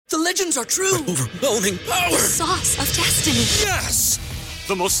The legends are true. Overwhelming power! Sauce of destiny. Yes!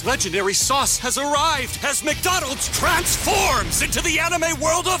 The most legendary sauce has arrived as McDonald's transforms into the anime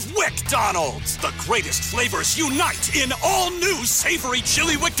world of WickDonald's. The greatest flavors unite in all new savory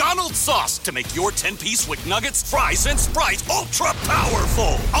chili McDonald's sauce to make your 10-piece Wick Nuggets, fries, and Sprite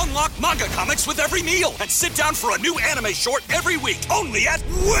ultra-powerful. Unlock manga comics with every meal and sit down for a new anime short every week only at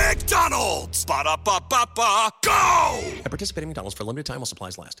WickDonald's. Ba-da-ba-ba-ba, go! At participating McDonald's for a limited time while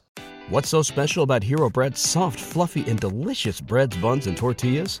supplies last. What's so special about Hero Bread's soft, fluffy, and delicious breads, buns, and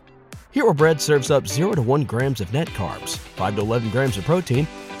tortillas? Hero Bread serves up 0 to 1 grams of net carbs, 5 to 11 grams of protein,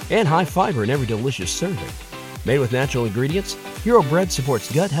 and high fiber in every delicious serving. Made with natural ingredients, Hero Bread supports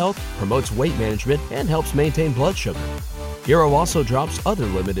gut health, promotes weight management, and helps maintain blood sugar. Hero also drops other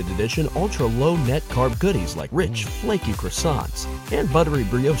limited edition ultra-low net carb goodies like rich, flaky croissants and buttery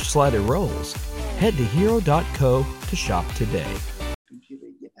brioche slider rolls. Head to hero.co to shop today.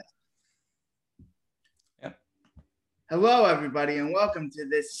 Hello, everybody, and welcome to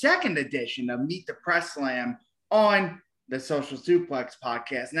this second edition of Meet the Press Slam on the Social Suplex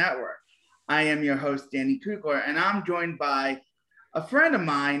Podcast Network. I am your host, Danny Kugler, and I'm joined by a friend of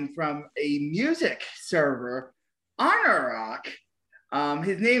mine from a music server, Honorak.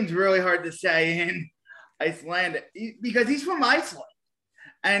 His name's really hard to say in Icelandic because he's from Iceland.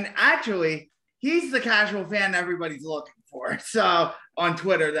 And actually, he's the casual fan everybody's looking for. So, on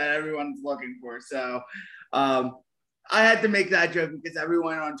Twitter that everyone's looking for. So, I had to make that joke because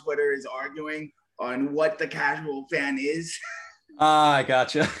everyone on Twitter is arguing on what the casual fan is. I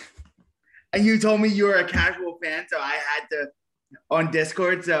gotcha. And you told me you were a casual fan, so I had to on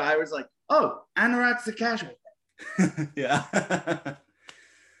Discord. So I was like, "Oh, Anorak's a casual fan." Yeah. How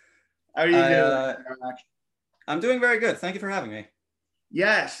are you doing, Anorak? I'm doing very good. Thank you for having me.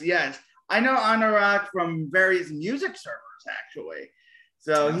 Yes. I know Anorak from various music servers, actually.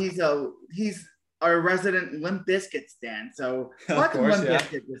 So Yeah. he's our resident Limp Bizkit stan. So lots of Limp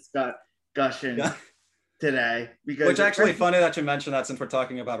Bizkit discussion today. Because Which actually funny that you mentioned that since we're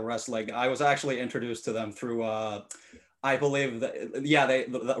talking about wrestling. I was actually introduced to them through, I believe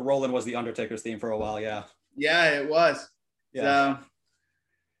that, Roland was the Undertaker's theme for a while. Yeah. Yeah, it was. Yeah. So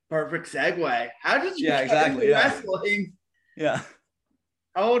perfect segue. How did you get exactly, into wrestling? Yeah.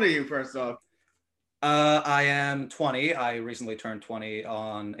 How old are you, first off? I am 20. I recently turned 20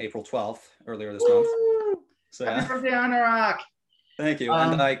 on April 12th, earlier this month. So Happy birthday, Anorak. Thank you.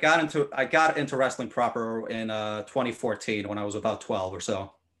 And I got into wrestling proper in 2014 when I was about 12 or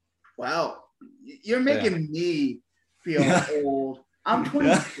so. Wow. You're making me feel old. I'm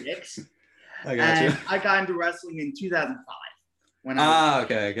 26. I got you. I got into wrestling in 2005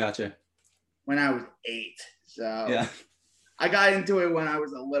 okay, gotcha. when I was 8. So Yeah. I got into it when I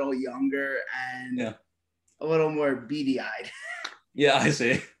was a little younger and a little more beady-eyed. Yeah, I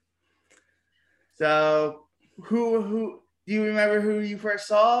see. So who do you remember who you first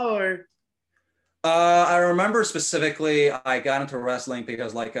saw, or? I remember specifically I got into wrestling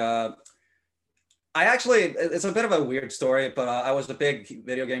because it's a bit of a weird story, but I was a big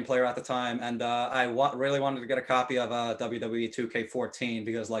video game player at the time, and I really wanted to get a copy of WWE 2K14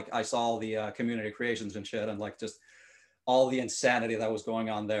 because I saw the community creations and shit, and just all the insanity that was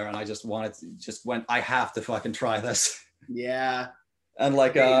going on there, and I just went, I have to fucking try this. Yeah. And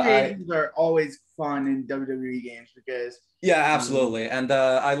games are always fun in WWE games because absolutely. And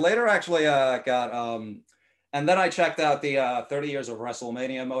I later actually got and then I checked out the 30 years of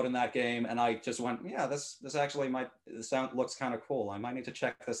WrestleMania mode in that game, and I just went, this actually looks kind of cool. I might need to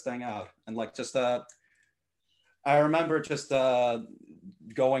check this thing out. And I remember just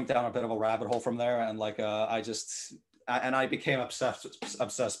going down a bit of a rabbit hole from there, and I became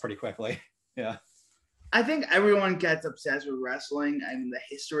obsessed pretty quickly. Yeah. I think everyone gets obsessed with wrestling and the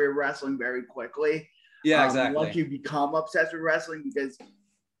history of wrestling very quickly. Yeah, exactly. Once you become obsessed with wrestling, because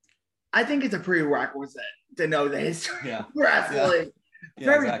I think it's a prerequisite to know the history of wrestling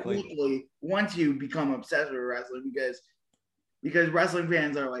very quickly once you become obsessed with wrestling, because wrestling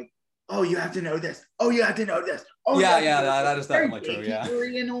fans are like, oh, you have to know this. Oh, you have to know this. Oh, that is definitely true. Yeah.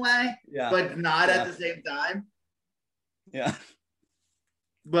 In a way, but not at the same time. Yeah.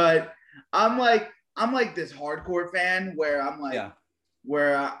 But I'm like this hardcore fan where I'm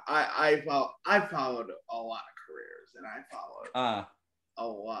where I followed a lot of careers, and I followed a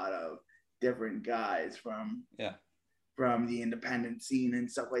lot of different guys from the independent scene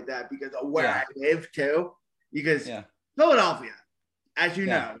and stuff like that because of where I live too. Because Philadelphia, as you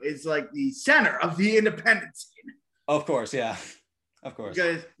know, is like the center of the independent scene. Of course, yeah. Of course.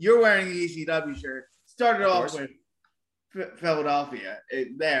 Because you're wearing the ECW shirt. Started off with Philadelphia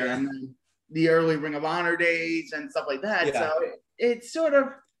there, and then the early Ring of Honor days and stuff like that. So it's sort of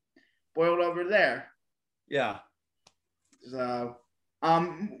boiled over there. Yeah. So,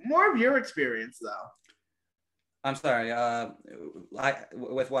 more of your experience though. I'm sorry.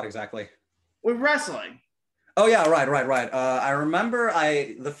 With what exactly? With wrestling. Oh yeah, right. I remember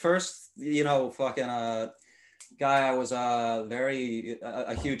the first, fucking guy I was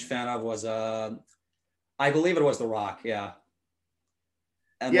a huge fan of was I believe it was The Rock, yeah.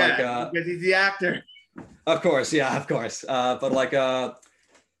 And because he's the actor. Of course, yeah, of course. But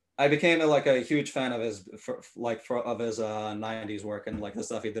I became a huge fan of his of his 90s work and like the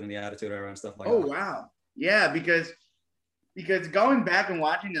stuff he did in the Attitude Era and stuff like that. Oh wow. Yeah, because going back and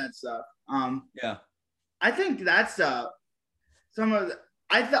watching that stuff, yeah. I think that's I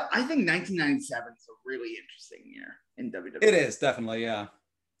think 1997 is a really interesting year in WWE. It is definitely, yeah.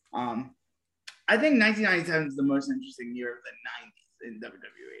 I think 1997 is the most interesting year of the 90s in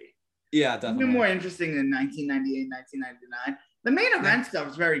WWE. Yeah, definitely. Even more interesting than 1998, 1999. The main event stuff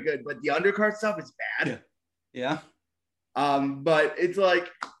is very good, but the undercard stuff is bad. Yeah. But it's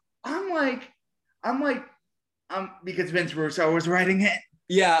like I'm because Vince Russo was writing it.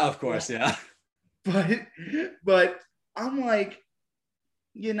 Yeah, of course, yeah. But I'm like,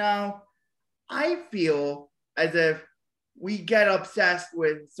 I feel as if we get obsessed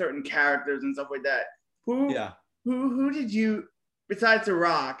with certain characters and stuff like that. Who did you, besides The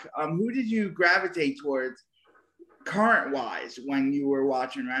Rock, who did you gravitate towards current wise when you were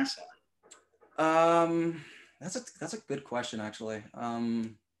watching wrestling? That's a good question, actually.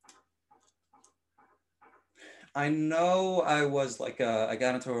 I know I was I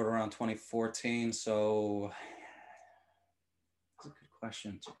got into it around 2014, so that's a good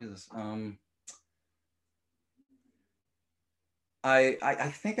question. Jesus. I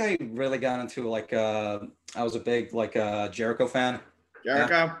think I really got into I was a big Jericho fan.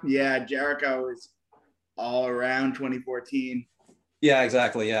 Jericho? Yeah, Jericho is all around 2014. Yeah,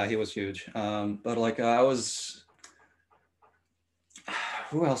 exactly. Yeah, he was huge. But I was.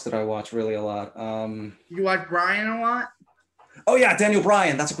 Who else did I watch really a lot? You watch Bryan a lot? Oh yeah, Daniel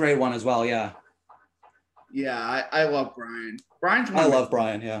Bryan. That's a great one as well. Yeah. Yeah, I love Bryan. I love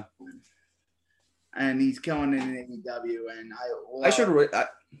Bryan. Yeah. And he's killing it in AEW, and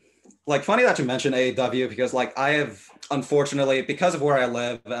funny that you mentioned AEW because I have unfortunately because of where I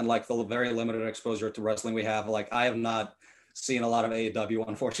live and the very limited exposure to wrestling we have, I have not seen a lot of AEW,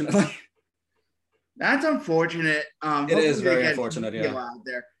 unfortunately. That's unfortunate. It is very unfortunate, yeah. Out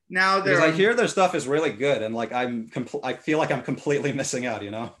there. Now because I hear their stuff is really good, and I feel like I'm completely missing out.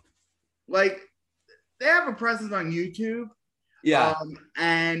 They have a presence on YouTube. Yeah.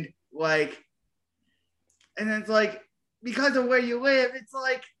 And it's because of where you live, it's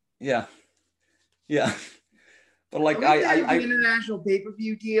yeah. But I international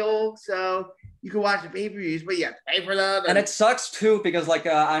pay-per-view deal, so you can watch the pay-per-views, but you have to pay for them. And it sucks too because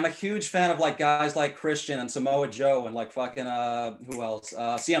I'm a huge fan of guys like Christian and Samoa Joe and who else?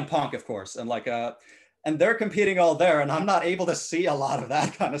 CM Punk, of course, and and they're competing all there, and I'm not able to see a lot of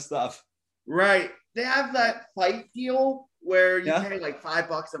that kind of stuff. Right. They have that fight deal where you pay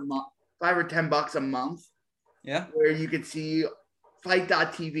 $5 a month, $5 or $10 a month. Yeah. Where you could see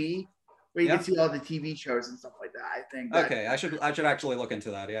Fight.tv, where you can see all the TV shows and stuff like that. I think. Okay, I should actually look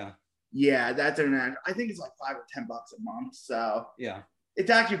into that. Yeah. Yeah, that's international. I think it's $5 or $10 a month. So yeah, it's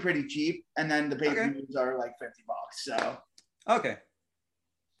actually pretty cheap. And then the pay-per-views are $50. So okay.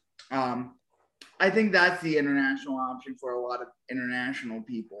 I think that's the international option for a lot of international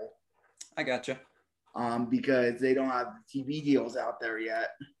people. I gotcha. Because they don't have the TV deals out there yet.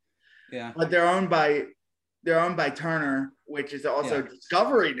 Yeah. But they're owned by Turner, which is also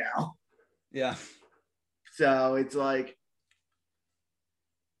Discovery now. Yeah. So it's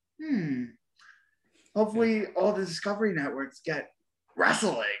hopefully all the Discovery networks get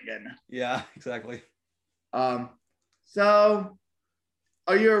wrestling and yeah, exactly. So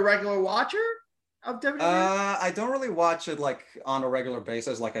are you a regular watcher of WWE? I don't really watch it on a regular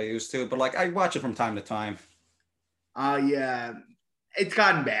basis like I used to, but I watch it from time to time. Yeah. It's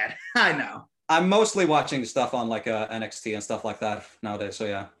gotten bad. I know. I'm mostly watching stuff on NXT and stuff like that nowadays. So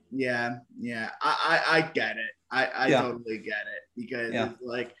yeah. Yeah. I get it. I totally get it because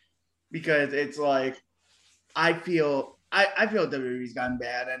it's I feel WWE's gotten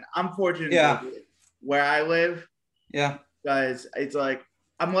bad, and I'm fortunate where I live. Yeah. Because it's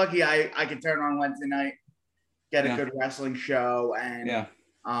I'm lucky I can turn on Wednesday night, get a good wrestling show, and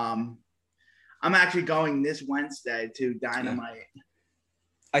I'm actually going this Wednesday to Dynamite. Yeah.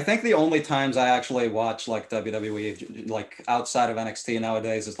 I think the only times I actually watch WWE outside of NXT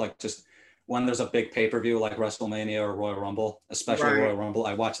nowadays is just when there's a big pay-per-view like WrestleMania or Royal Rumble, especially Royal Rumble.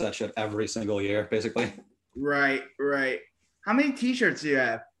 I watch that shit every single year, basically. Right. How many t-shirts do you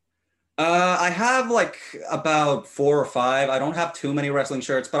have? I have like about 4 or 5. I don't have too many wrestling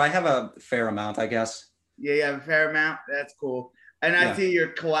shirts, but I have a fair amount, I guess. Yeah, you have a fair amount. That's cool. And I Yeah. see your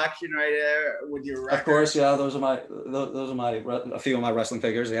collection right there with your records. Of course, yeah. Those are my a few of my wrestling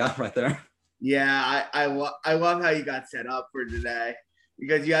figures. Yeah, right there. Yeah, I love how you got set up for today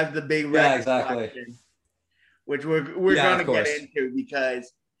because you have the big record Yeah, exactly. collection, which we're Yeah, gonna of course. get into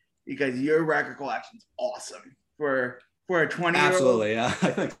because your record collection's awesome for a 20-year-old. Absolutely, yeah.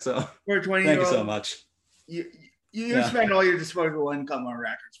 I think so. For a 20-year-old. Thank you so much. You Yeah. spend all your disposable income on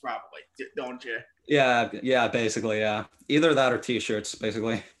records, probably, don't you? Yeah, basically, yeah. Either that or t-shirts,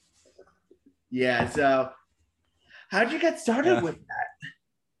 basically. Yeah. So, how'd you get started Yeah. with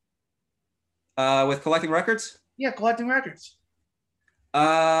that? With collecting records? Yeah, collecting records.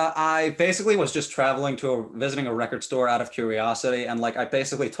 I basically was just traveling to visiting a record store out of curiosity, and like I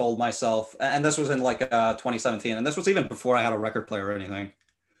basically told myself, and this was in like 2017, and this was even before I had a record player or anything.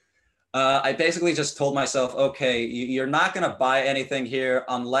 I basically just told myself, okay, you're not gonna buy anything here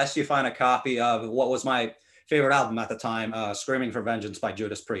unless you find a copy of what was my favorite album at the time, "Screaming for Vengeance" by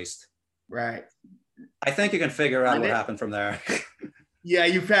Judas Priest. Right. I think you can figure out Find what it? happened from there. Yeah,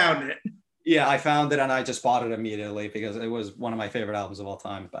 you found it. Yeah, I found it and I just bought it immediately because it was one of my favorite albums of all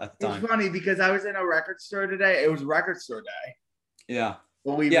time at the It's time. funny because I was in a record store today. It was record store day. Yeah.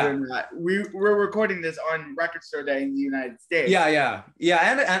 Believe Yeah. it or not, we're recording this on record store day in the United States. Yeah,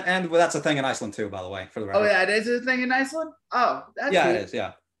 and that's a thing in Iceland too, by the way, for the record. Oh yeah, it is a thing in Iceland. Oh, that's Yeah, cool. it is.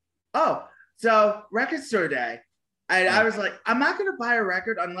 Yeah. Oh, so record store day, and Yeah. I was like, I'm not gonna buy a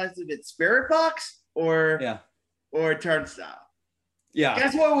record unless if it's Spirit Box or Yeah. Turnstile. Yeah.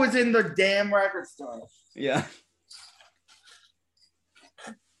 Guess what was in the damn record store? Yeah.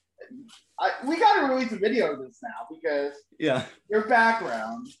 We gotta release a video of this now because Yeah. your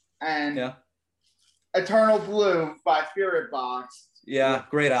background and Yeah. Eternal Blue by Spirit Box Yeah.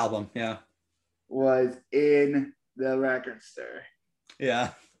 Great album. Yeah. was in the record store.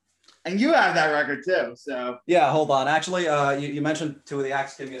 Yeah. And you have that record too, so Yeah. Hold on. Actually, you mentioned two of the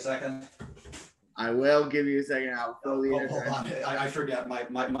acts. Give me a second. I will give you a second. I'll fill the Hold on. I forget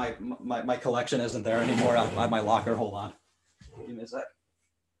my collection isn't there anymore at my locker. Hold on. Give me a sec.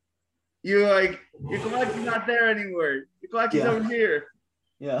 You like your collection's not there anymore. Your collection's Yeah. over here.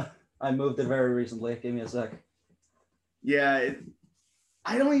 Yeah. I moved it very recently. Give me a sec. Yeah,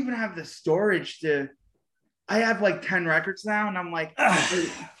 I don't even have the storage to. I have like 10 records now, and I'm like, All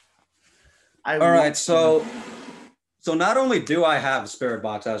right, so not only do I have Spirit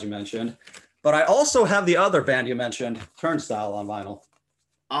Box, as you mentioned, but I also have the other band you mentioned, Turnstile, on vinyl.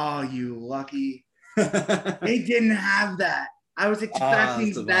 Oh, you lucky! They didn't have that. I was expecting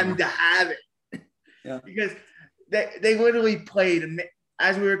that's a them bummer. to have it. Yeah. Because they literally played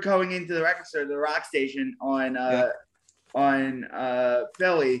as we were going into the record store, the rock station on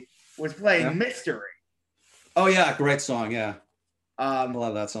Philly was playing Yeah. Mystery. Oh yeah, great song. Yeah, I Um,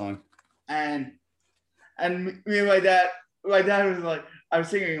 love that song. and me and my dad was like, I was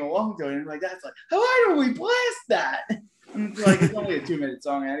singing along to it, and my dad's like, why don't we blast that? And it's like, it's only a 2-minute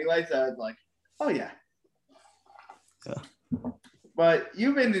song anyway, so it's like, oh yeah. Yeah. But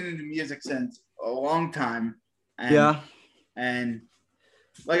you've been into music since a long time. And, And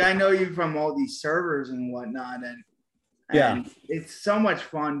like, I know you from all these servers and whatnot, and Yeah. it's so much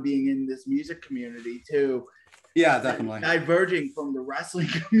fun being in this music community too. Yeah, definitely. Diverging from the wrestling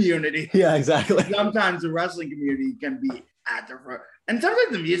community. Yeah, exactly. Sometimes the wrestling community can be at their throat, and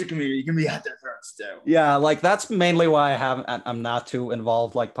sometimes the music community can be at their throats too. Yeah, like that's mainly why I'm not too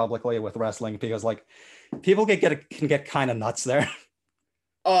involved like publicly with wrestling because like people can get kind of nuts there.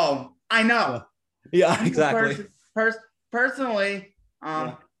 Oh, I know. Yeah, exactly. Personally,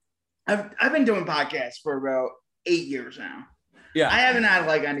 I've been doing podcasts for about 8 years now. Yeah. I haven't had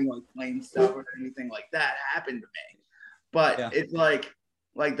like any like plain stuff or anything like that happen to me, but it's like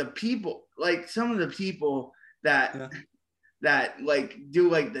the people, like some of the people that like do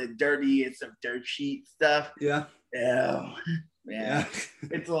like the dirtiest of dirt sheet stuff. Yeah. Yeah.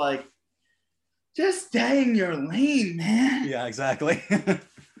 It's like, just stay in your lane, man. Yeah, exactly.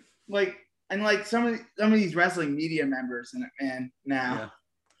 Like, and like some of these wrestling media members and now,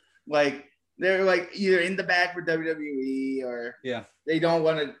 like they're like either in the back for WWE or they don't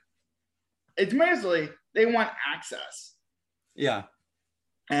want to. It's mostly they want access. Yeah.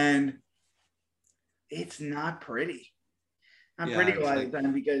 And it's not pretty. Not pretty a lot of the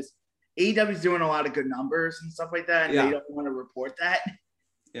time because AEW is doing a lot of good numbers and stuff like that, and they don't want to report that.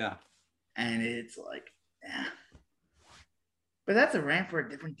 Yeah. And it's like, but that's a rant for a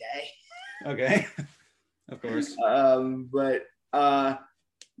different day. Okay. Of course.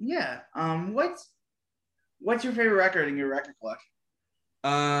 What's your favorite record in your record collection?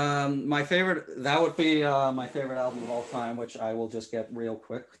 My favorite, that would be my favorite album of all time, which I will just get real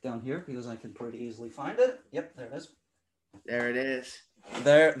quick down here because I can pretty easily find it. Yep, there it is. There it is.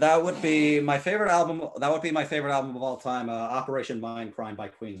 That would be my favorite album. That would be my favorite album of all time, Operation Mindcrime by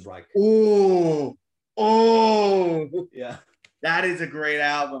Queensryche. Oh, Yeah. that is a great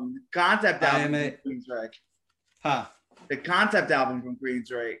album. Concept album from Queensryche. Huh. The concept album from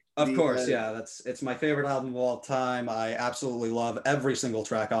Queensryche. Of course, yeah. It's my favorite album of all time. I absolutely love every single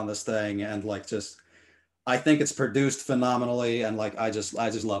track on this thing, and like I think it's produced phenomenally, and like I just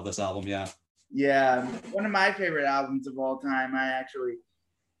love this album. Yeah. Yeah, one of my favorite albums of all time. I actually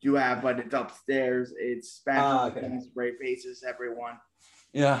do have, but it's upstairs. It's Spanish Spray Faces, Everyone.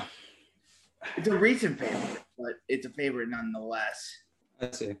 Yeah. It's a recent favorite, but it's a favorite nonetheless.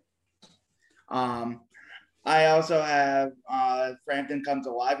 I see. I also have Frampton Comes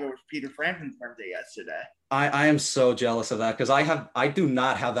Alive. It was Peter Frampton's birthday yesterday. I am so jealous of that because I do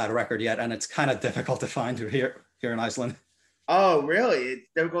not have that record yet, and it's kind of difficult to find here in Iceland. Oh, really? It's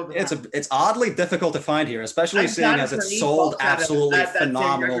difficult to find. It's oddly difficult to find here, especially seeing as it's sold absolutely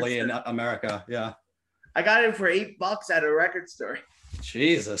phenomenally in America. Yeah. I got it for $8 at a record store.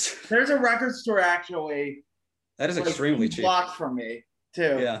 Jesus. There's a record store actually. That is extremely cheap. Blocks from me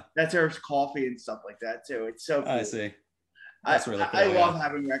too. Yeah. That serves coffee and stuff like that too. It's so cool. I see. That's really cool. I love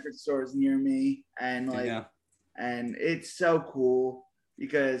having record stores near me, and and it's so cool.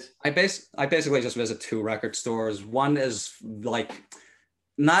 Because I basically just visit 2 record stores. One is like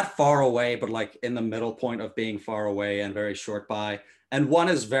not far away, but like in the middle point of being far away and very short by. And one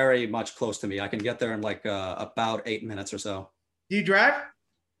is very much close to me. I can get there in like about 8 minutes or so. Do you drive?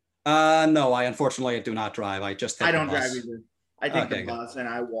 No, I unfortunately do not drive. I just take I don't the bus. drive either. I take the bus and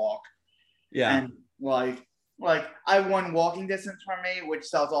I walk. Yeah. And like I have one walking distance from me, which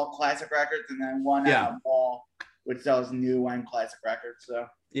sells all classic records, and then one out mall, which sells new and classic records. So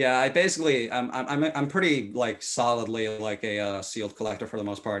yeah, I'm pretty like solidly like a sealed collector for the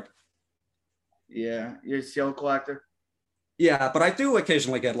most part. Yeah, you're a sealed collector. Yeah, but I do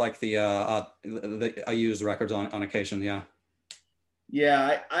occasionally get like the used records on occasion. Yeah.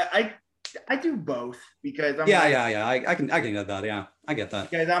 Yeah, I do both because I'm I can get that. Yeah, I get that.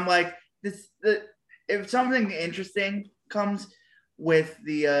 Because I'm like if something interesting comes with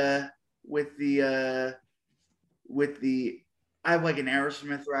the I have like an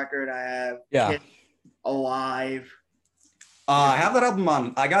Aerosmith record. I have Kiss Alive. I have that album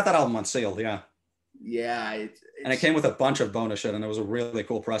on. I got that album on sale. Yeah. Yeah, and it came with a bunch of bonus shit, and it was a really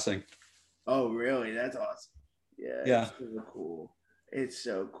cool pressing. Oh, really? That's awesome. Yeah. Yeah. It's so cool. It's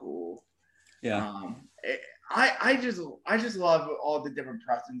so cool. Yeah. I just love all the different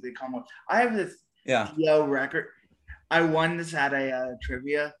pressings they come with. I have this Dio record. I won this at a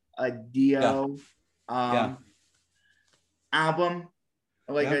trivia, a Dio album,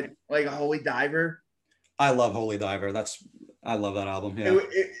 like a Holy Diver. I love Holy Diver. I love that album. Yeah.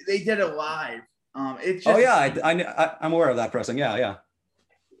 They did it live. It's just, I'm aware of that pressing. Yeah,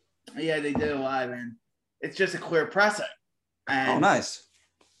 they did it live, and it's just a clear pressing. And, nice.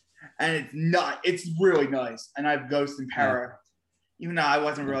 And it's really nice. And I have Ghost and Para, even though I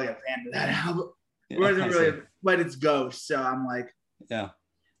wasn't really a fan of that album. But it's Ghost, so I'm like,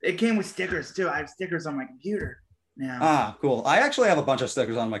 It came with stickers too. I have stickers on my computer now. Ah, cool. I actually have a bunch of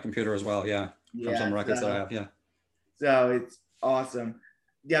stickers on my computer as well. Yeah, from some records that I have. Yeah. So it's awesome.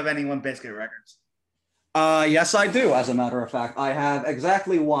 Do you have any Limp Bizkit records? Yes, I do. As a matter of fact, I have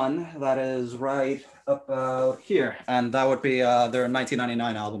exactly one that is right about here, and that would be their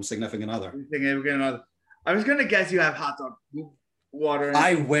 1999 album, Significant Other. I was gonna guess you have Hot Dog Water.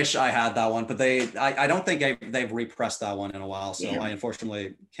 I wish I had that one, but I don't think they've repressed that one in a while, so I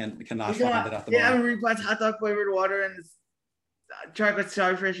unfortunately cannot find it at the moment. They haven't repressed Hot Dog Flavored Water and Chocolate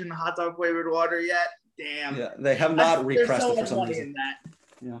Starfish and Hot Dog Flavored Water yet. Damn. Yeah, they have not repressed it for some reason. In that.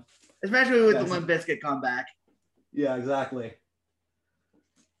 Yeah. Especially with the Limp Bizkit comeback. Yeah, exactly.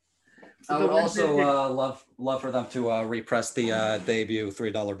 I would also love for them to repress the debut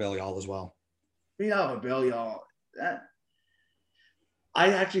 $3 Bill Y'all as well. $3 Bill Y'all.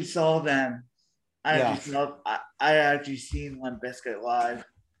 I actually saw them. I actually seen Limp Bizkit live.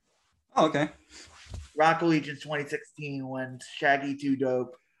 Oh, okay. Rock Allegiance 2016 when Shaggy 2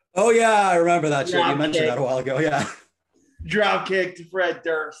 Dope. Oh yeah, I remember that shit. You mentioned that a while ago. Yeah. Drop kick to Fred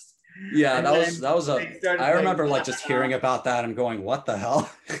Durst. Yeah, that was I remember like just hearing about that and going, what the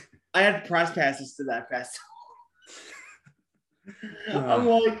hell? I had press passes to that festival. I'm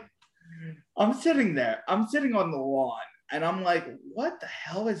like, I'm sitting there. I'm sitting on the lawn. And I'm like, what the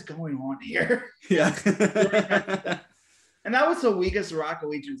hell is going on here? Yeah. And that was the weakest Rock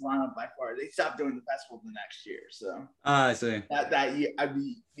Allegiance lineup by far. They stopped doing the festival the next year. So I see. that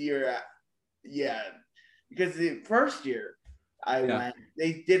year, because the first year I went,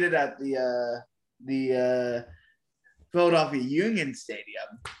 they did it at the Philadelphia Union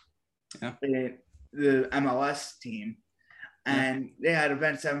Stadium. Yeah. The MLS team, and they had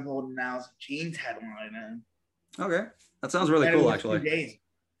Avenged Sevenfold and Alice in Chains headlining. Okay, that sounds really cool, actually. 2 days,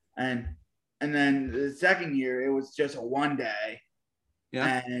 and then the second year it was just a 1 day.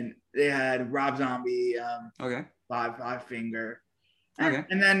 Yeah, and they had Rob Zombie, okay, Five Finger, okay,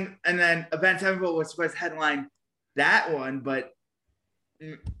 and then Avenged Sevenfold was supposed to headline that one, but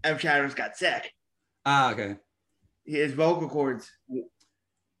M Shadows got sick. Okay. His vocal cords.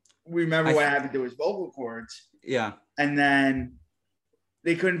 Remember what happened to his vocal cords? Yeah. And then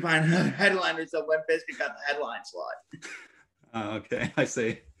they couldn't find another headliner, so Limp Bizkit got the headline slot. Okay, I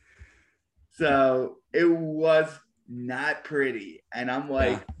see. So it was not pretty, and I'm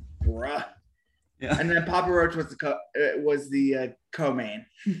like, bruh. Yeah. And then Papa Roach was the co-main.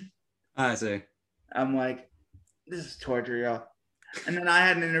 I see. I'm like, this is torture, y'all. And then I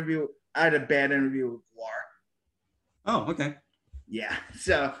had a bad interview with Guar. Oh, okay. Yeah,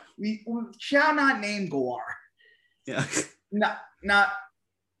 so we shall not name Guar. Yeah. Not.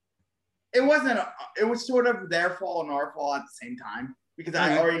 It wasn't. It was sort of their fault and our fault at the same time because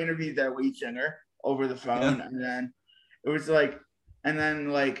I already interviewed their lead singer over the phone, and then it was like,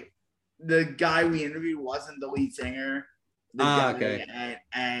 the guy we interviewed wasn't the lead singer. Okay.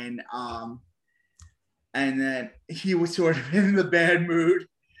 And then he was sort of in the bad mood.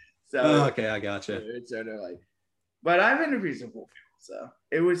 So okay, I gotcha. It's sort of like, but I've interviewed some cool people, so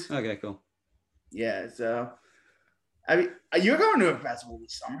it was okay, cool. Yeah, so I mean, you're going to a festival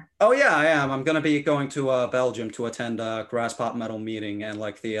this summer. Oh yeah, I am. I'm gonna be going to Belgium to attend a Grass Pop Metal meeting, and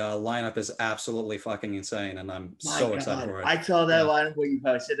like the lineup is absolutely fucking insane, and I'm so excited for it. I saw that lineup when you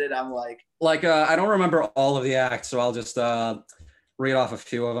posted it. I'm like, I don't remember all of the acts, so I'll just read off a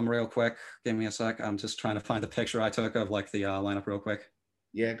few of them real quick. Give me a sec. I'm just trying to find the picture I took of like the lineup real quick.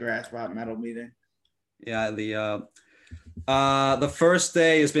 Yeah, Grass Pop Metal meeting. Yeah, the first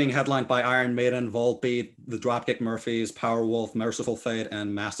day is being headlined by Iron Maiden, Volbeat, the Dropkick Murphys, Powerwolf, Merciful Fate,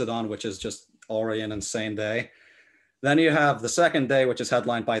 and Mastodon, which is just already an insane day. Then you have the second day, which is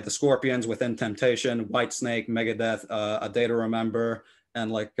headlined by the Scorpions, Within Temptation, Whitesnake, Megadeth, A Day to Remember,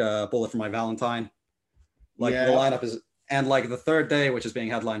 and like Bullet for My Valentine. Like the lineup is, and like the third day, which is being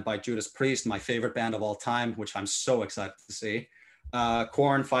headlined by Judas Priest, my favorite band of all time, which I'm so excited to see.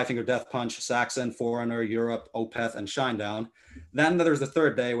 Korn, Five Finger Death Punch, Saxon, Foreigner, Europe, Opeth, and Shinedown. Then there's the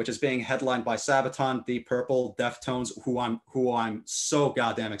third day, which is being headlined by Sabaton, Deep Purple, Deftones, who I'm so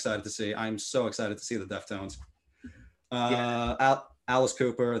goddamn excited to see. I'm so excited to see the Deftones. Alice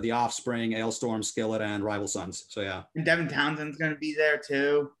Cooper, The Offspring, Ailstorm, Skillet, and Rival Sons. So yeah. And Devin Townsend's gonna be there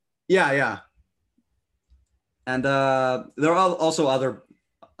too. Yeah. And there are also a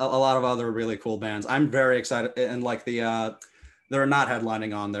lot of other really cool bands. I'm very excited, and like they're not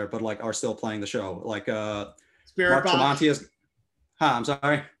headlining on there, but like are still playing the show. Like Spirit Mark Tremonti is. I'm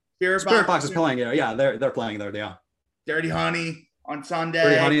sorry. Spirit Box is playing there. Yeah, they're playing there. Yeah. Dirty Honey on Sunday.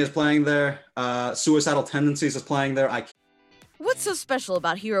 Dirty Honey is playing there. Suicidal Tendencies is playing there. What's so special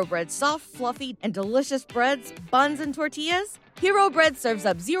about Hero Bread's soft, fluffy, and delicious breads, buns, and tortillas? Hero Bread serves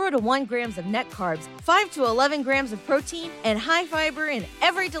up 0 to 1 grams of net carbs, 5 to 11 grams of protein, and high fiber in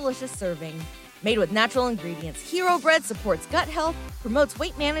every delicious serving. Made with natural ingredients, Hero Bread supports gut health, promotes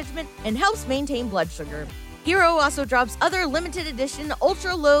weight management, and helps maintain blood sugar. Hero also drops other limited edition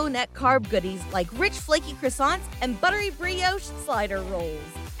ultra-low net carb goodies like rich flaky croissants and buttery brioche slider rolls.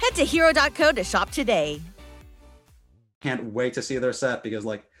 Head to hero.co to shop today. Can't wait to see their set because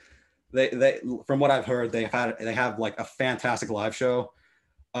like they from what I've heard they have like a fantastic live show.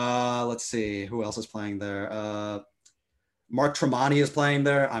 Let's see who else is playing there. Mark Tremonti is playing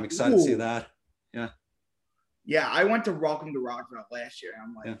there. I'm excited to see that. Yeah, I went to Welcome to Rockville last year.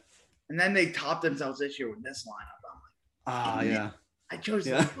 I'm like, and then they topped themselves this year with this lineup. I'm like, I chose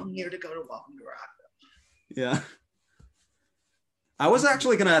this one year to go to Welcome to Rockville. Yeah. I was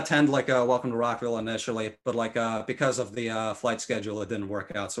actually going to attend like a Welcome to Rockville initially, but like because of the flight schedule, it didn't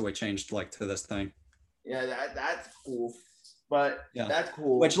work out. So we changed like to this thing. Yeah, that's cool. But that's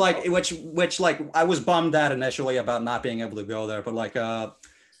cool. Which I was bummed at initially about not being able to go there. But like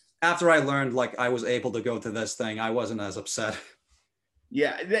after I learned like I was able to go to this thing, I wasn't as upset.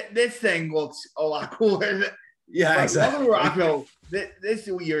 Yeah, this thing looks a lot cooler. Yeah, like, exactly. Welcome to Rockville, this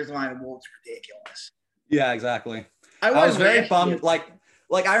year's lineup looks ridiculous. Yeah, exactly. I was very bummed. Like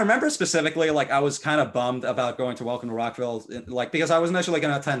I remember specifically, like I was kind of bummed about going to Welcome to Rockville, like because I was initially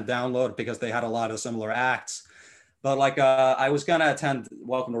going to attend Download because they had a lot of similar acts. But like I was gonna attend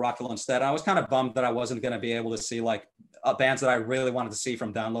Welcome to Rockville instead. I was kind of bummed that I wasn't gonna be able to see like bands that I really wanted to see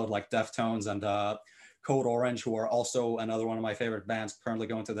from Download, like Deftones and Code Orange, who are also another one of my favorite bands currently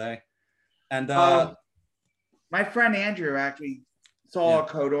going today. And my friend Andrew actually saw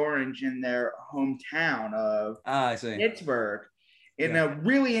Code Orange in their hometown of I see. Pittsburgh in a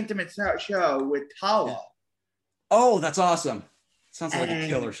really intimate show with Tala. Yeah. Oh, that's awesome. Sounds like a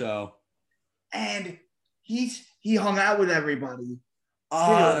killer show. And he hung out with everybody.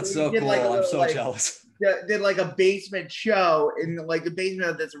 Oh, that's so cool. Like I'm so jealous. Did like a basement show in like the basement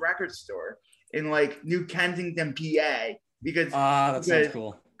of this record store in like New Kensington, PA. Because that sounds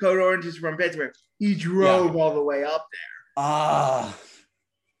cool. Code Orange is from Pittsburgh. He drove all the way up there.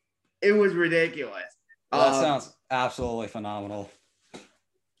 It was ridiculous. That sounds absolutely phenomenal.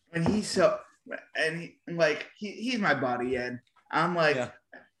 And he's my buddy, and I'm like,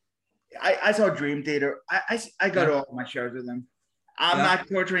 I saw Dream Theater. I go to all my shows with him. I'm not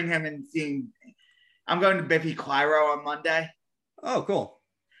torturing him and seeing. I'm going to Biffy Clyro on Monday. Oh, cool.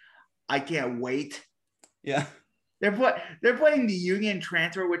 I can't wait. Yeah. They're playing the Union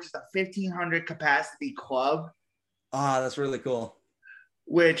Transfer, which is a 1,500 capacity club. That's really cool.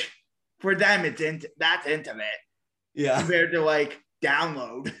 Which for them that's intimate. Yeah. Compared to like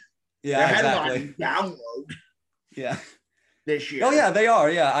Download. Yeah, exactly. Download. Yeah. This year. Oh yeah, they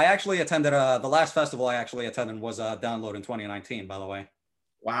are. Yeah, I actually attended the last festival I actually attended was Download in 2019. By the way.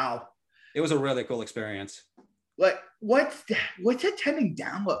 Wow. It was a really cool experience. Like, what's attending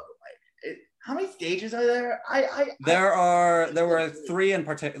Download like? How many stages are there? There were 3 in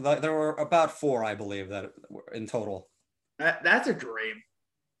particular. There were about 4, I believe, that were in total. That's a dream.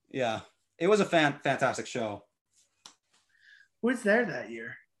 Yeah, it was a fantastic show. Who was there that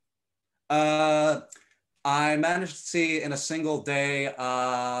year? I managed to see in a single day.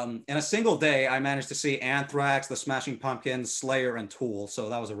 I managed to see Anthrax, The Smashing Pumpkins, Slayer, and Tool. So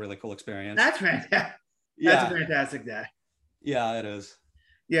that was a really cool experience. That's fantastic. That's a fantastic day. Yeah, it is.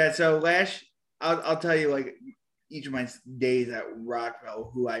 Yeah. So I'll tell you like each of my days at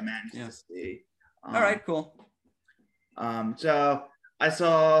Rockville who I managed to see. All right. Cool. So I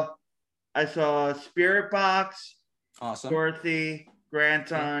saw Spirit Box, awesome, Dorothy,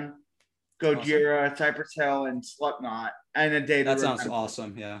 Grandson, Gojira, awesome. Cypress Hill, and Slipknot, and a day. That sounds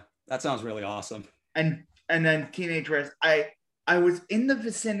awesome. Yeah, that sounds really awesome. And then Teenage Wrist. I was in the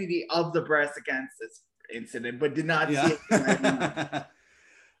vicinity of the Breast Against this incident, but did not see it.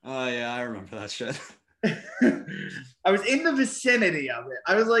 Oh yeah, I remember that shit. I was in the vicinity of it.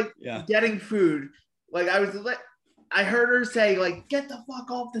 I was like getting food. Like I heard her say like, "Get the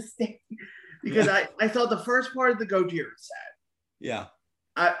fuck off the stage," because I saw the first part of the Gojira set. Yeah.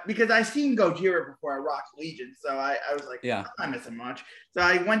 Because I seen Gojira before at Rock Legion, so I was like, I'm not missing much. So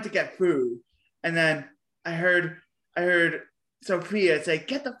I went to get food, and then I heard Sophia say,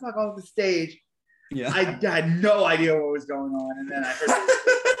 "Get the fuck off the stage." Yeah. I had no idea what was going on, and then I heard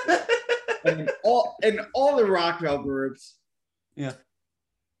all the Rockville groups. Yeah.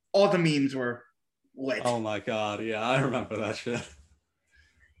 All the memes were lit. Oh my god! Yeah, I remember that shit.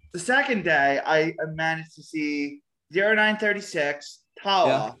 The second day, I managed to see 0936.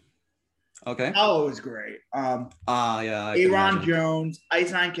 Tala. Yeah. Okay. Tala was great. Aaron Jones,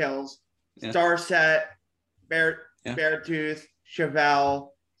 Ice Nine Kills, Starset, Beartooth, Chevelle,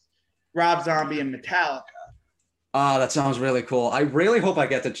 Rob Zombie, and Metallica. That sounds really cool. I really hope I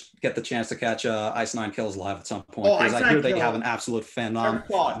get the chance to catch Ice Nine Kills live at some point, because I hear they have an absolute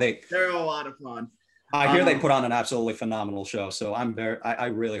phenomenal. They're a lot of fun. I hear they put on an absolutely phenomenal show, so I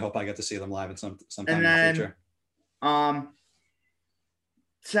really hope I get to see them live at sometime in the future.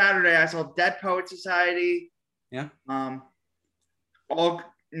 Saturday I saw Dead Poet Society. Yeah. Not all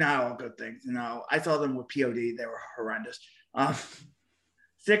good things. No, I saw them with POD. They were horrendous.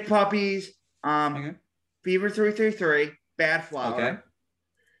 Sick Puppies. Fever 333. Bad Flower.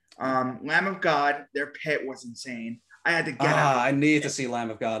 Okay. Lamb of God. Their pit was insane. I had to get out. I need to see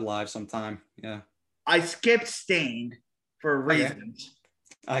Lamb of God live sometime. Yeah. I skipped Stained for reasons.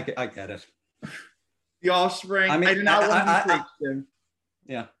 I get it. The Offspring. I did not want to preach them.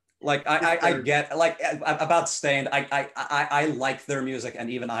 Yeah, like I get like about Stained. I like their music,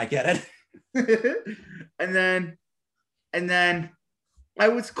 and even I get it. and then I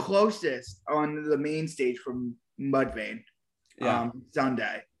was closest on the main stage from Mudvayne.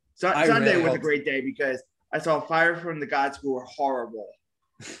 Sunday. Sunday was a great day because I saw Fire from the Gods, who were horrible.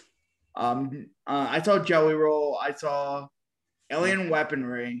 I saw Jelly Roll. I saw Alien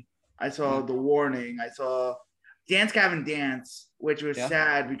Weaponry. I saw The Warning. I saw Dance Gavin Dance, which was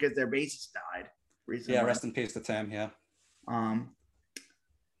sad because their bassist died recently. Yeah, rest in peace to Tim. Yeah.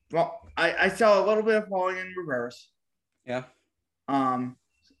 Well, I saw a little bit of Falling in Reverse. Yeah.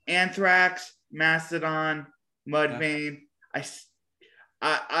 Anthrax, Mastodon, Mudvayne.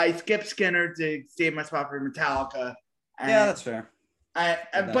 I skipped Skinner to save my spot for Metallica. Yeah, that's fair.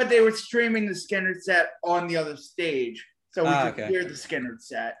 But they were streaming the Skinner set on the other stage, so we could hear the Skinner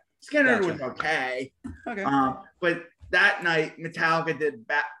set. Skinner was okay. Okay. But that night, Metallica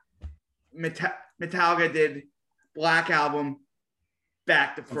did Black Album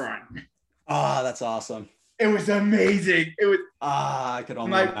back to front. Oh, that's awesome. It was amazing. It was. I could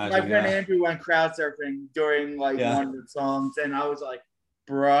only imagine. My friend Andrew went crowd surfing during one of the songs, and I was like,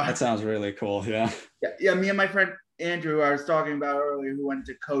 "Bruh, that sounds really cool." Yeah. Yeah. Me and my friend Andrew, I was talking about earlier, who went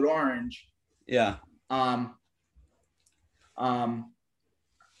to Code Orange. Yeah. I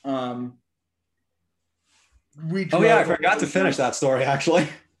forgot to finish that story. Actually,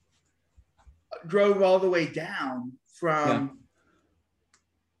 drove all the way down from.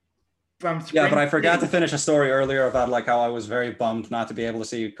 Yeah, but I forgot to finish a story earlier about like how I was very bummed not to be able to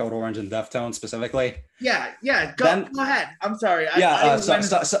see Code Orange and Deftones specifically. Yeah. Go ahead. I'm sorry.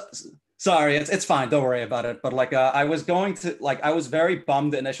 Sorry, it's fine. Don't worry about it. But like, I was very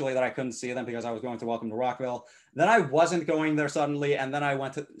bummed initially that I couldn't see them because I was going to Welcome to Rockville. Then I wasn't going there suddenly, and then I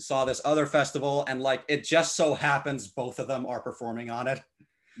saw this other festival, and like it just so happens both of them are performing on it.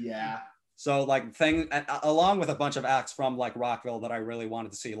 Yeah. So like along with a bunch of acts from like Rockville that I really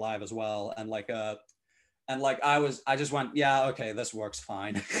wanted to see live as well, and I just went, yeah, okay, this works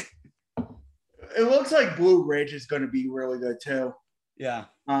fine. It looks like Blue Ridge is going to be really good too. Yeah.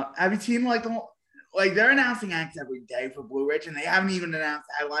 Have you seen they're announcing acts every day for Blue Ridge, and they haven't even announced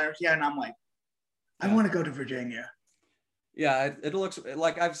headliners yet, and I'm like, I want to go to Virginia. Yeah, it looks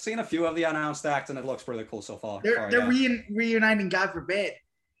like I've seen a few of the announced acts, and it looks pretty cool so far. They're reuniting God Forbid.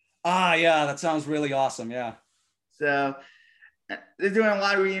 Yeah, that sounds really awesome. Yeah. So they're doing a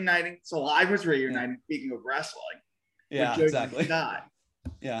lot of reuniting. So Live was reuniting. Yeah. Speaking of wrestling. Yeah, exactly.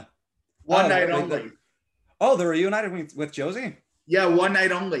 Yeah. One night only. They're reunited with Josie? Yeah, one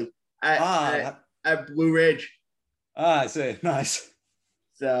night only at Blue Ridge. I see. Nice.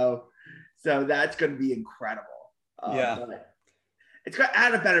 So that's going to be incredible. Yeah. It's got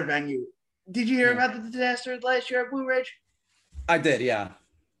at a better venue. Did you hear about the disaster last year at Blue Ridge? I did, yeah.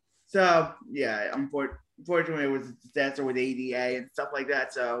 So, yeah, unfortunately, it was a disaster with ADA and stuff like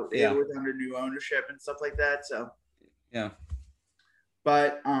that. So, it was under new ownership and stuff like that. So, yeah.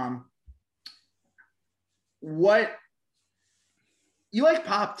 But, you like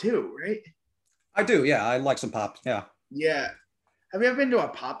pop too, right? I do, yeah. I like some pop, yeah. Yeah. Have you ever been to a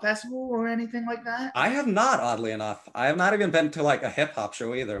pop festival or anything like that? I have not, oddly enough. I have not even been to like a hip hop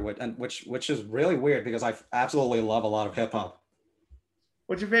show either, which is really weird because I absolutely love a lot of hip hop.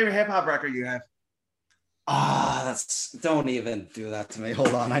 What's your favorite hip hop record you have? Don't even do that to me.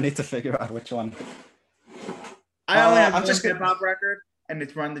 Hold on, I need to figure out which one. I only have one hip hop record, and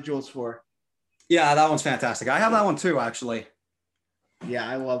it's Run the Jewels 4. Yeah, that one's fantastic. I have that one too, actually. Yeah,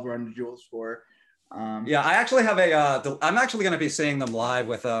 I love Run the Jewels 4. Yeah, I actually have I'm actually going to be seeing them live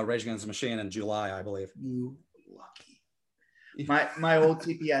with Rage Against the Machine in July, I believe. You lucky. My old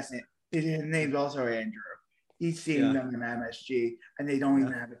TPS, his name's also Andrew. He's seeing them in MSG, and they don't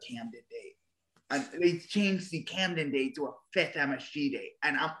even have a Camden date. They changed the Camden date to a 5th MSG date,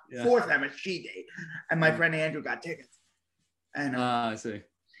 and a 4th MSG date. And my friend Andrew got tickets. And I see.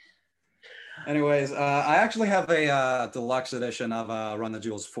 Anyways, I actually have a deluxe edition of Run the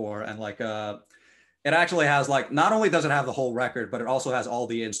Jewels 4, and like it actually has like, not only does it have the whole record, but it also has all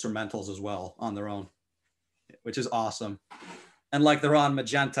the instrumentals as well on their own, which is awesome. And like they're on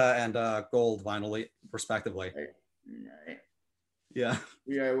magenta and gold vinyl respectively. Right. Yeah.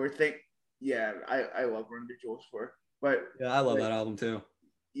 Yeah, I love Run the Jewels 4. But yeah, I love that album too.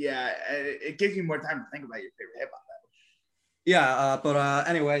 Yeah, it gives you more time to think about your favorite hip hop album. Yeah, but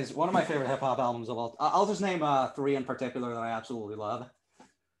anyways, one of my favorite hip hop albums of all, I'll just name 3 in particular that I absolutely love.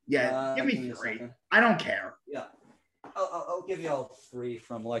 Yeah, give me 3. I don't care. Yeah, I'll give you all 3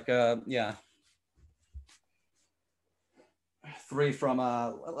 from like 3 from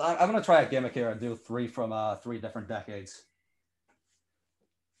I'm gonna try a gimmick here and do 3 from 3 different decades.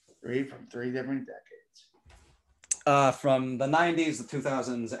 3 from 3 different decades. From the 90s, the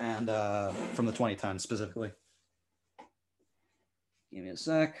 2000s, and from the 2010s specifically. Give me a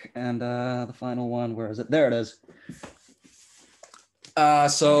sec. And the final one, where is it? There it is.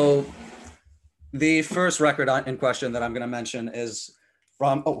 So the first record in question that I'm going to mention is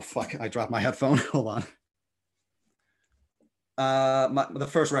from, oh, fuck, I dropped my headphone. Hold on. The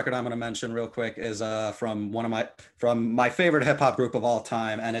first record I'm going to mention real quick is from my favorite hip hop group of all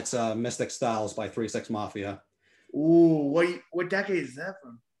time, and it's Mystic Styles by 3 6 Mafia. Ooh, what decade is that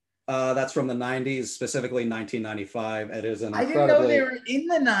from? That's from the 90s, specifically 1995. It is an I didn't know incredibly... they were in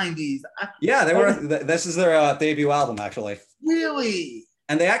the 90s. Yeah, they were. This is their debut album, actually. Really?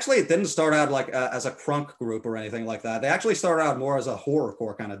 And they actually didn't start out like as a crunk group or anything like that. They actually started out more as a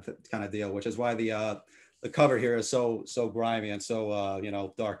horrorcore kind of deal, which is why the cover here is so grimy and so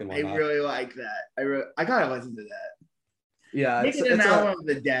dark and whatnot. I really like that. I gotta listen to that. Yeah, Make it an album of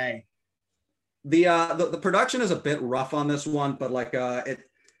the day. The production is a bit rough on this one, but like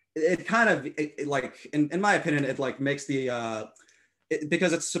it kind of like in my opinion it like makes the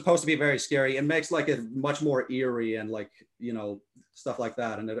because it's supposed to be very scary, it makes like it much more eerie and like stuff like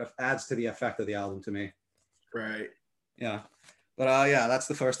that, and it adds to the effect of the album to me. Right. Yeah. But yeah, that's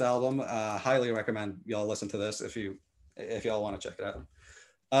the first album. Highly recommend y'all listen to this if y'all want to check it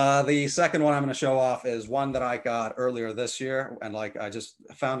out. The second one I'm going to show off is one that I got earlier this year, and like I just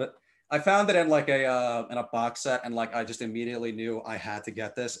found it. I found it in like in a box set, and like I just immediately knew I had to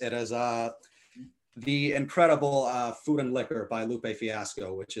get this. It is the incredible Food and Liquor by Lupe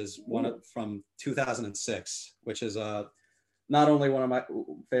Fiasco, which is from 2006, which is not only one of my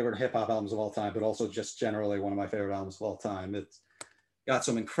favorite hip hop albums of all time, but also just generally one of my favorite albums of all time. It's got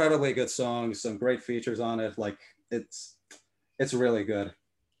some incredibly good songs, some great features on it. Like it's really good.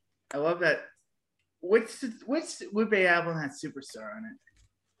 I love that. Which Lupe album has Superstar on it?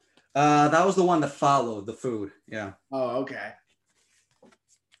 That was the one that followed the Food. Yeah. Oh, okay.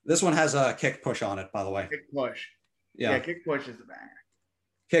 This one has a Kick Push on it, by the way. Kick Push. Yeah, Kick Push is a banger.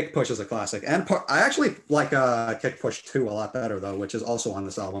 Kick Push is a classic, and I actually like Kick Push 2 a lot better though, which is also on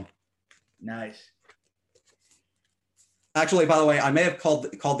this album. Nice. Actually, by the way, I may have called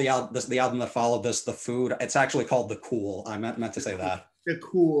the album that followed this the Food. It's actually called The Cool. I meant to say that. The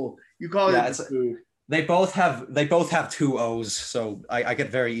Cool. You call it the Food. They both have two O's, so I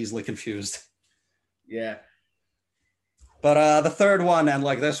get very easily confused. Yeah. But the third one, and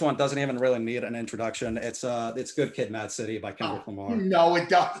like this one, doesn't even really need an introduction. It's Good Kid, Mad City by Kendrick Lamar. No, it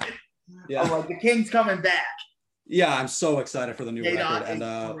doesn't. Yeah. Like the King's coming back. Yeah, I'm so excited for the new record. And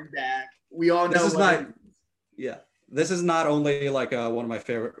coming back. We all know. This is not only like one of my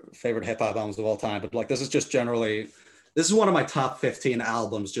favorite hip hop albums of all time, but like this is just generally, this is one of my top 15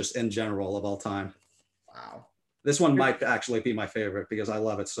 albums just in general of all time. Wow. This one might actually be my favorite because I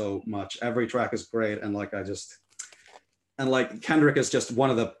love it so much. Every track is great, and like like Kendrick is just one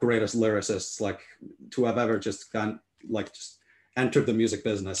of the greatest lyricists like to have ever just entered the music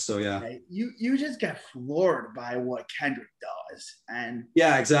business. So yeah. You just get floored by what Kendrick does. And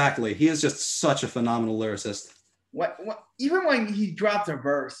yeah, exactly. He is just such a phenomenal lyricist. What even when he dropped a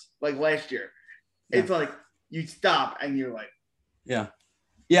verse like last year, it's like you stop and you're like, yeah,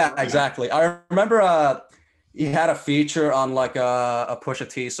 exactly. I remember he had a feature on like a Pusha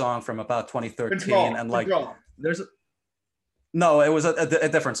T song from about 2013, and like no, it was a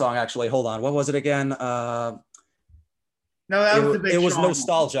different song actually. Hold on, what was it again? No, that was the Big It was Sean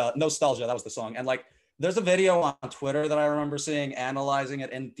Nostalgia. one. Nostalgia. That was the song. And like, there's a video on Twitter that I remember seeing analyzing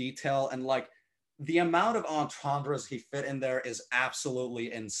it in detail, and like, the amount of entendres he fit in there is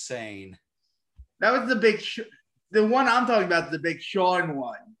absolutely insane. That was the one I'm talking about, the Big Sean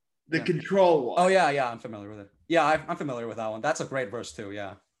one, the Control one. Oh yeah, I'm familiar with it. Yeah, I'm familiar with that one. That's a great verse too.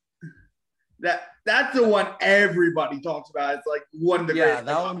 Yeah. That's the one everybody talks about. It's like one of the greatest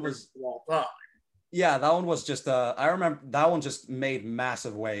that one was of all time. Yeah, that one was just I remember that one just made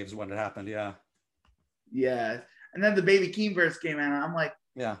massive waves when it happened. Yeah. Yeah, and then the Baby Keem verse came out, and I'm like,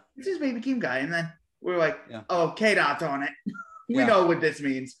 yeah, this is Baby Keem guy, and then we're like, oh, K-Dot's on it. We know what this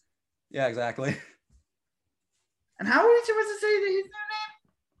means. Yeah, exactly. And how are we supposed to say his new name?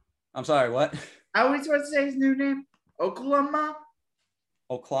 I'm sorry, what? How are we supposed to say his new name? Oklahoma,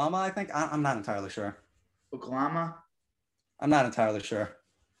 I think. I'm not entirely sure. Oklahoma? I'm not entirely sure.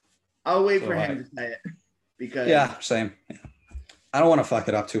 I'll wait for him to say it. Because yeah, same. Yeah. I don't want to fuck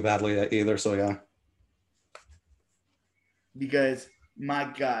it up too badly either, so yeah. Because, my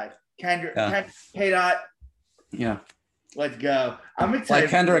God, K-Dot. Yeah. Let's go. I'm excited. Like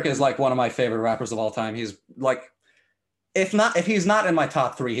Kendrick is like one of my favorite rappers of all time. He's like, if he's not in my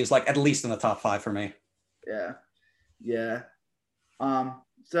top 3, he's like at least in the top 5 for me. Yeah. Yeah.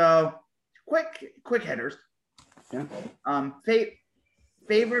 So quick hitters. Yeah.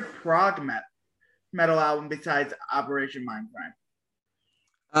 Favorite prog metal album besides Operation Mindcrime?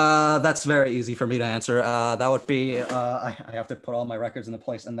 That's very easy for me to answer. That would be I have to put all my records into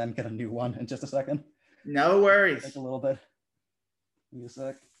place and then get a new one in just a second. No worries. Take a little bit. Give me a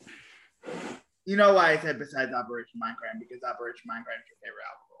sec. You know why I said besides Operation Mindcrime? Because Operation Mindcrime is your favorite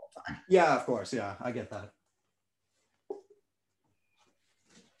album of all time. Yeah, of course. Yeah, I get that.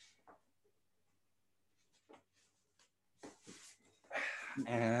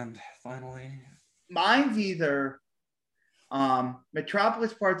 And finally, Mine's either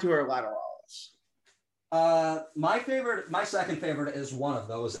Metropolis Part 2 or Lateralis. my second favorite is one of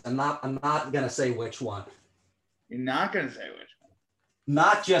those, and I'm not gonna say which one. You're not going to say which one.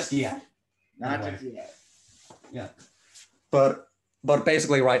 Not just yet. Not Anyway. just yet. Yeah. But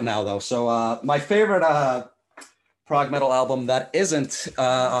basically right now though. So my favorite prog metal album that isn't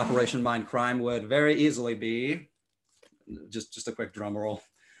Operation Mindcrime would very easily be just a quick drum roll.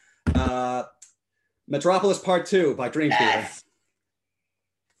 Metropolis Part 2 by Dream Theater. Yes.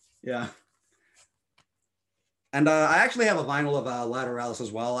 Yeah. And I actually have a vinyl of Lateralis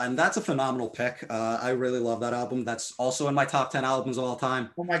as well, and that's a phenomenal pick. I really love that album. That's also in my top 10 albums of all time.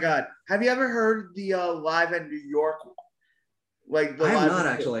 Oh my God. Have you ever heard the Live at New York one? Like the I have live not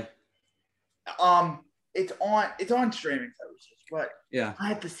at- actually. It's on streaming services, but Yeah. I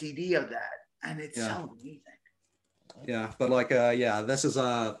have the CD of that, and it's Yeah. so amazing. Yeah, but like, yeah, this is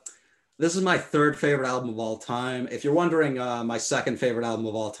my third favorite album of all time. If you're wondering, my second favorite album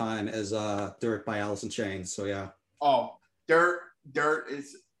of all time is Dirt by Alice in Chains. So yeah. Oh, Dirt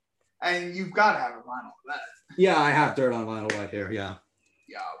is, and you've got to have a vinyl of that. Yeah, I have Dirt on vinyl right here. Yeah.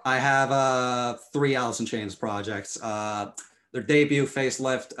 Yeah. I have 3 Alice in Chains projects. Their debut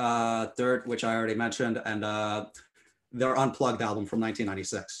facelift, Dirt, which I already mentioned, and their Unplugged album from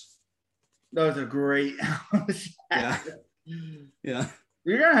 1996. Those are great albums. Yeah. Yeah.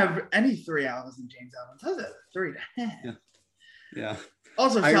 You're gonna have any 3 Alice in Chains albums. How's that? 3 to 10. Yeah.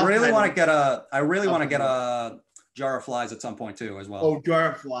 Also, I really want to Self-titled. get a Jar of Flies at some point too, as well. Oh,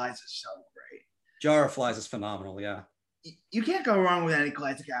 Jar of Flies is so great. Jar of Flies is phenomenal. Yeah. You can't go wrong with any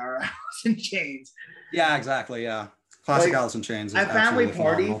classic Alice in Chains. Yeah, exactly. Yeah. Classic Like, Alice in Chains. Is at family absolutely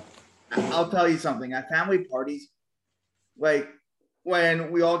party, phenomenal. I'll tell you something. At family parties, like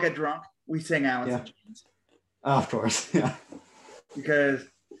when we all get drunk, we sing Alice in Chains. Oh, of course. Yeah. Because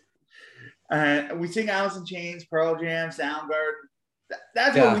we sing Alice in Chains, Pearl Jam, Soundgarden.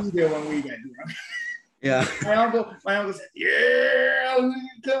 That's what we do when we get drunk. Yeah. My uncle said, "Yeah, here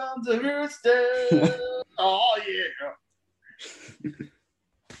comes the rooster." Oh yeah.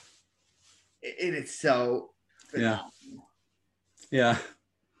 It is so phenomenal. Yeah.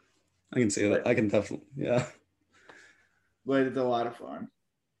 I can see that. I can definitely. Yeah. But it's a lot of fun.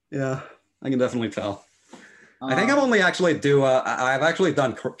 Yeah. I can definitely tell. I think I've only actually I've actually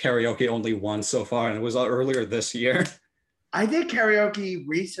done karaoke only once so far, and it was earlier this year. I did karaoke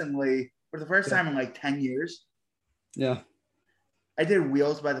recently for the first time in like 10 years. Yeah. I did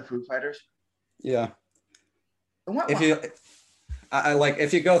Wheels by the Foo Fighters. Yeah. It went If well.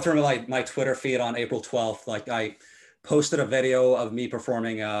 if you go through like my Twitter feed on April 12th, like I posted a video of me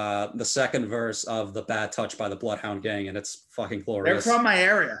performing the second verse of The Bad Touch by the Bloodhound Gang, and it's fucking glorious. They're from my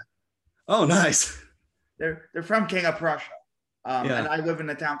area. Oh, nice. They're from King of Prussia. Yeah. And I live in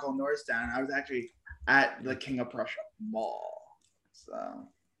a town called Norristown. I was actually at the King of Prussia Mall. So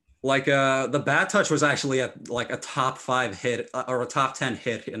Like the Bad Touch was actually a top 5 hit or a top 10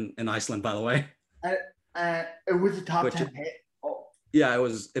 hit in Iceland, by the way. it was a top 10 hit. Oh, Yeah,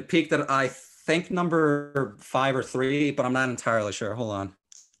 it peaked at I think number 5 or 3, but I'm not entirely sure. Hold on.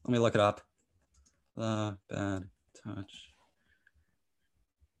 Let me look it up. The Bad Touch.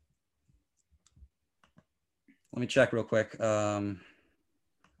 Let me check real quick.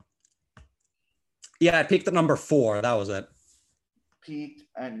 Yeah, it peaked at number 4. That was it. peaked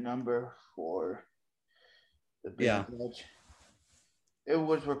at number 4. The Bad Yeah. Touch. It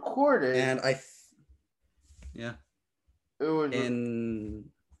was recorded. And it was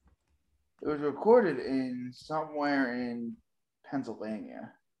It was recorded in somewhere in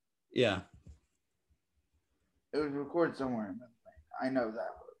Pennsylvania. Yeah. It was recorded somewhere in Pennsylvania. I know that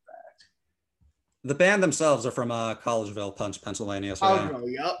for a fact. The band themselves are from Collegeville, Pennsylvania. So yeah.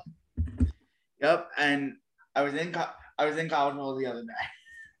 Collegeville, yep. And I was in Collegeville the other day.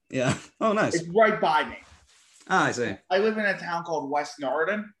 Yeah. Oh, nice. It's right by me. Ah, I see. I live in a town called West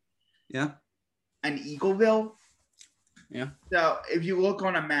Norriton Yeah. and Eagleville. Yeah. So if you look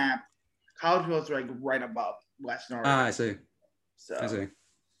on a map, Collegeville is like right above West Norriton. Ah, I see. So I see.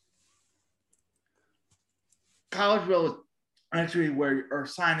 Collegeville is actually where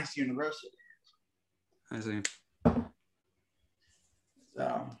Ursinus University is. I see.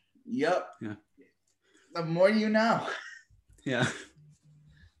 So, yep. Yeah. The more you know. Yeah.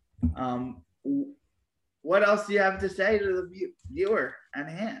 What else do you have to say to the viewer at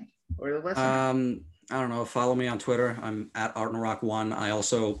hand or the listener? I don't know. Follow me on Twitter. I'm at ArtNarock1. I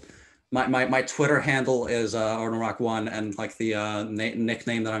also my Twitter handle is ArtNarock1, and like the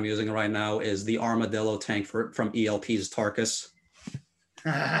nickname that I'm using right now is the Armadillo Tank from ELP's Tarkus.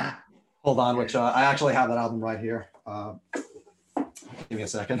 Hold on, which I actually have that album right here. Give me a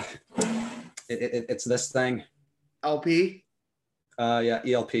second. It's this thing. LP? Yeah,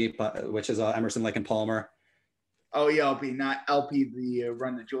 ELP, which is Emerson, Lake and Palmer. Oh, ELP, not LP, the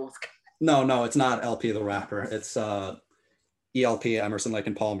Run the Jewels. No, it's not LP the rapper. It's ELP, Emerson, Lake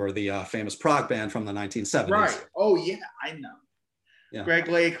and Palmer, the famous prog band from the 1970s. Right. Oh, yeah, I know. Yeah. Greg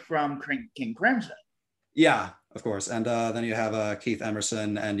Lake from King Crimson. Yeah, of course. And then you have Keith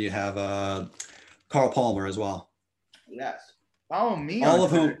Emerson, and you have Carl Palmer as well. Yes. Follow me All on of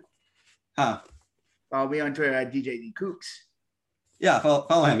Twitter. whom, huh? Follow me on Twitter at DJD Kooks. Yeah,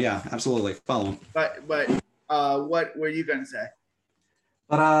 follow him. Yeah, absolutely. Follow him. But what were you going to say?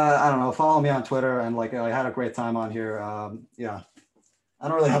 But I don't know. Follow me on Twitter, and like I had a great time on here. Yeah, I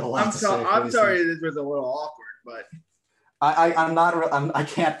don't really have a lot to say. I'm sorry this was a little awkward, but I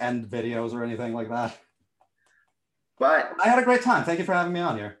can't end videos or anything like that. But I had a great time. Thank you for having me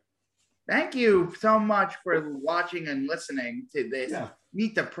on here. Thank you so much for watching and listening to this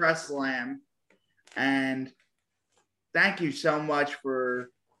Meet the Press Slam, and thank you so much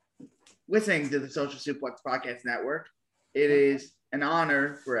for listening to the Social Suplex Podcast Network. It is an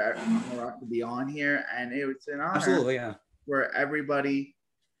honor for Rock to be on here, and it's an honor for everybody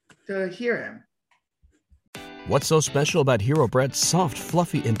to hear him. What's so special about Hero Bread's soft,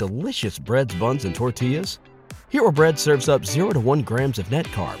 fluffy, and delicious breads, buns, and tortillas? Hero Bread serves up 0 to 1 grams of net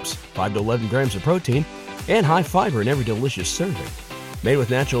carbs, 5 to 11 grams of protein, and high fiber in every delicious serving. Made with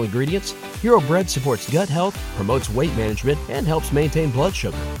natural ingredients, Hero Bread supports gut health, promotes weight management, and helps maintain blood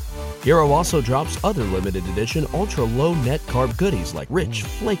sugar. Hero also drops other limited edition ultra-low net carb goodies like rich,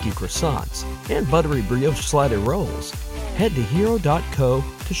 flaky croissants and buttery brioche slider rolls. Head to hero.co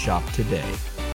to shop today.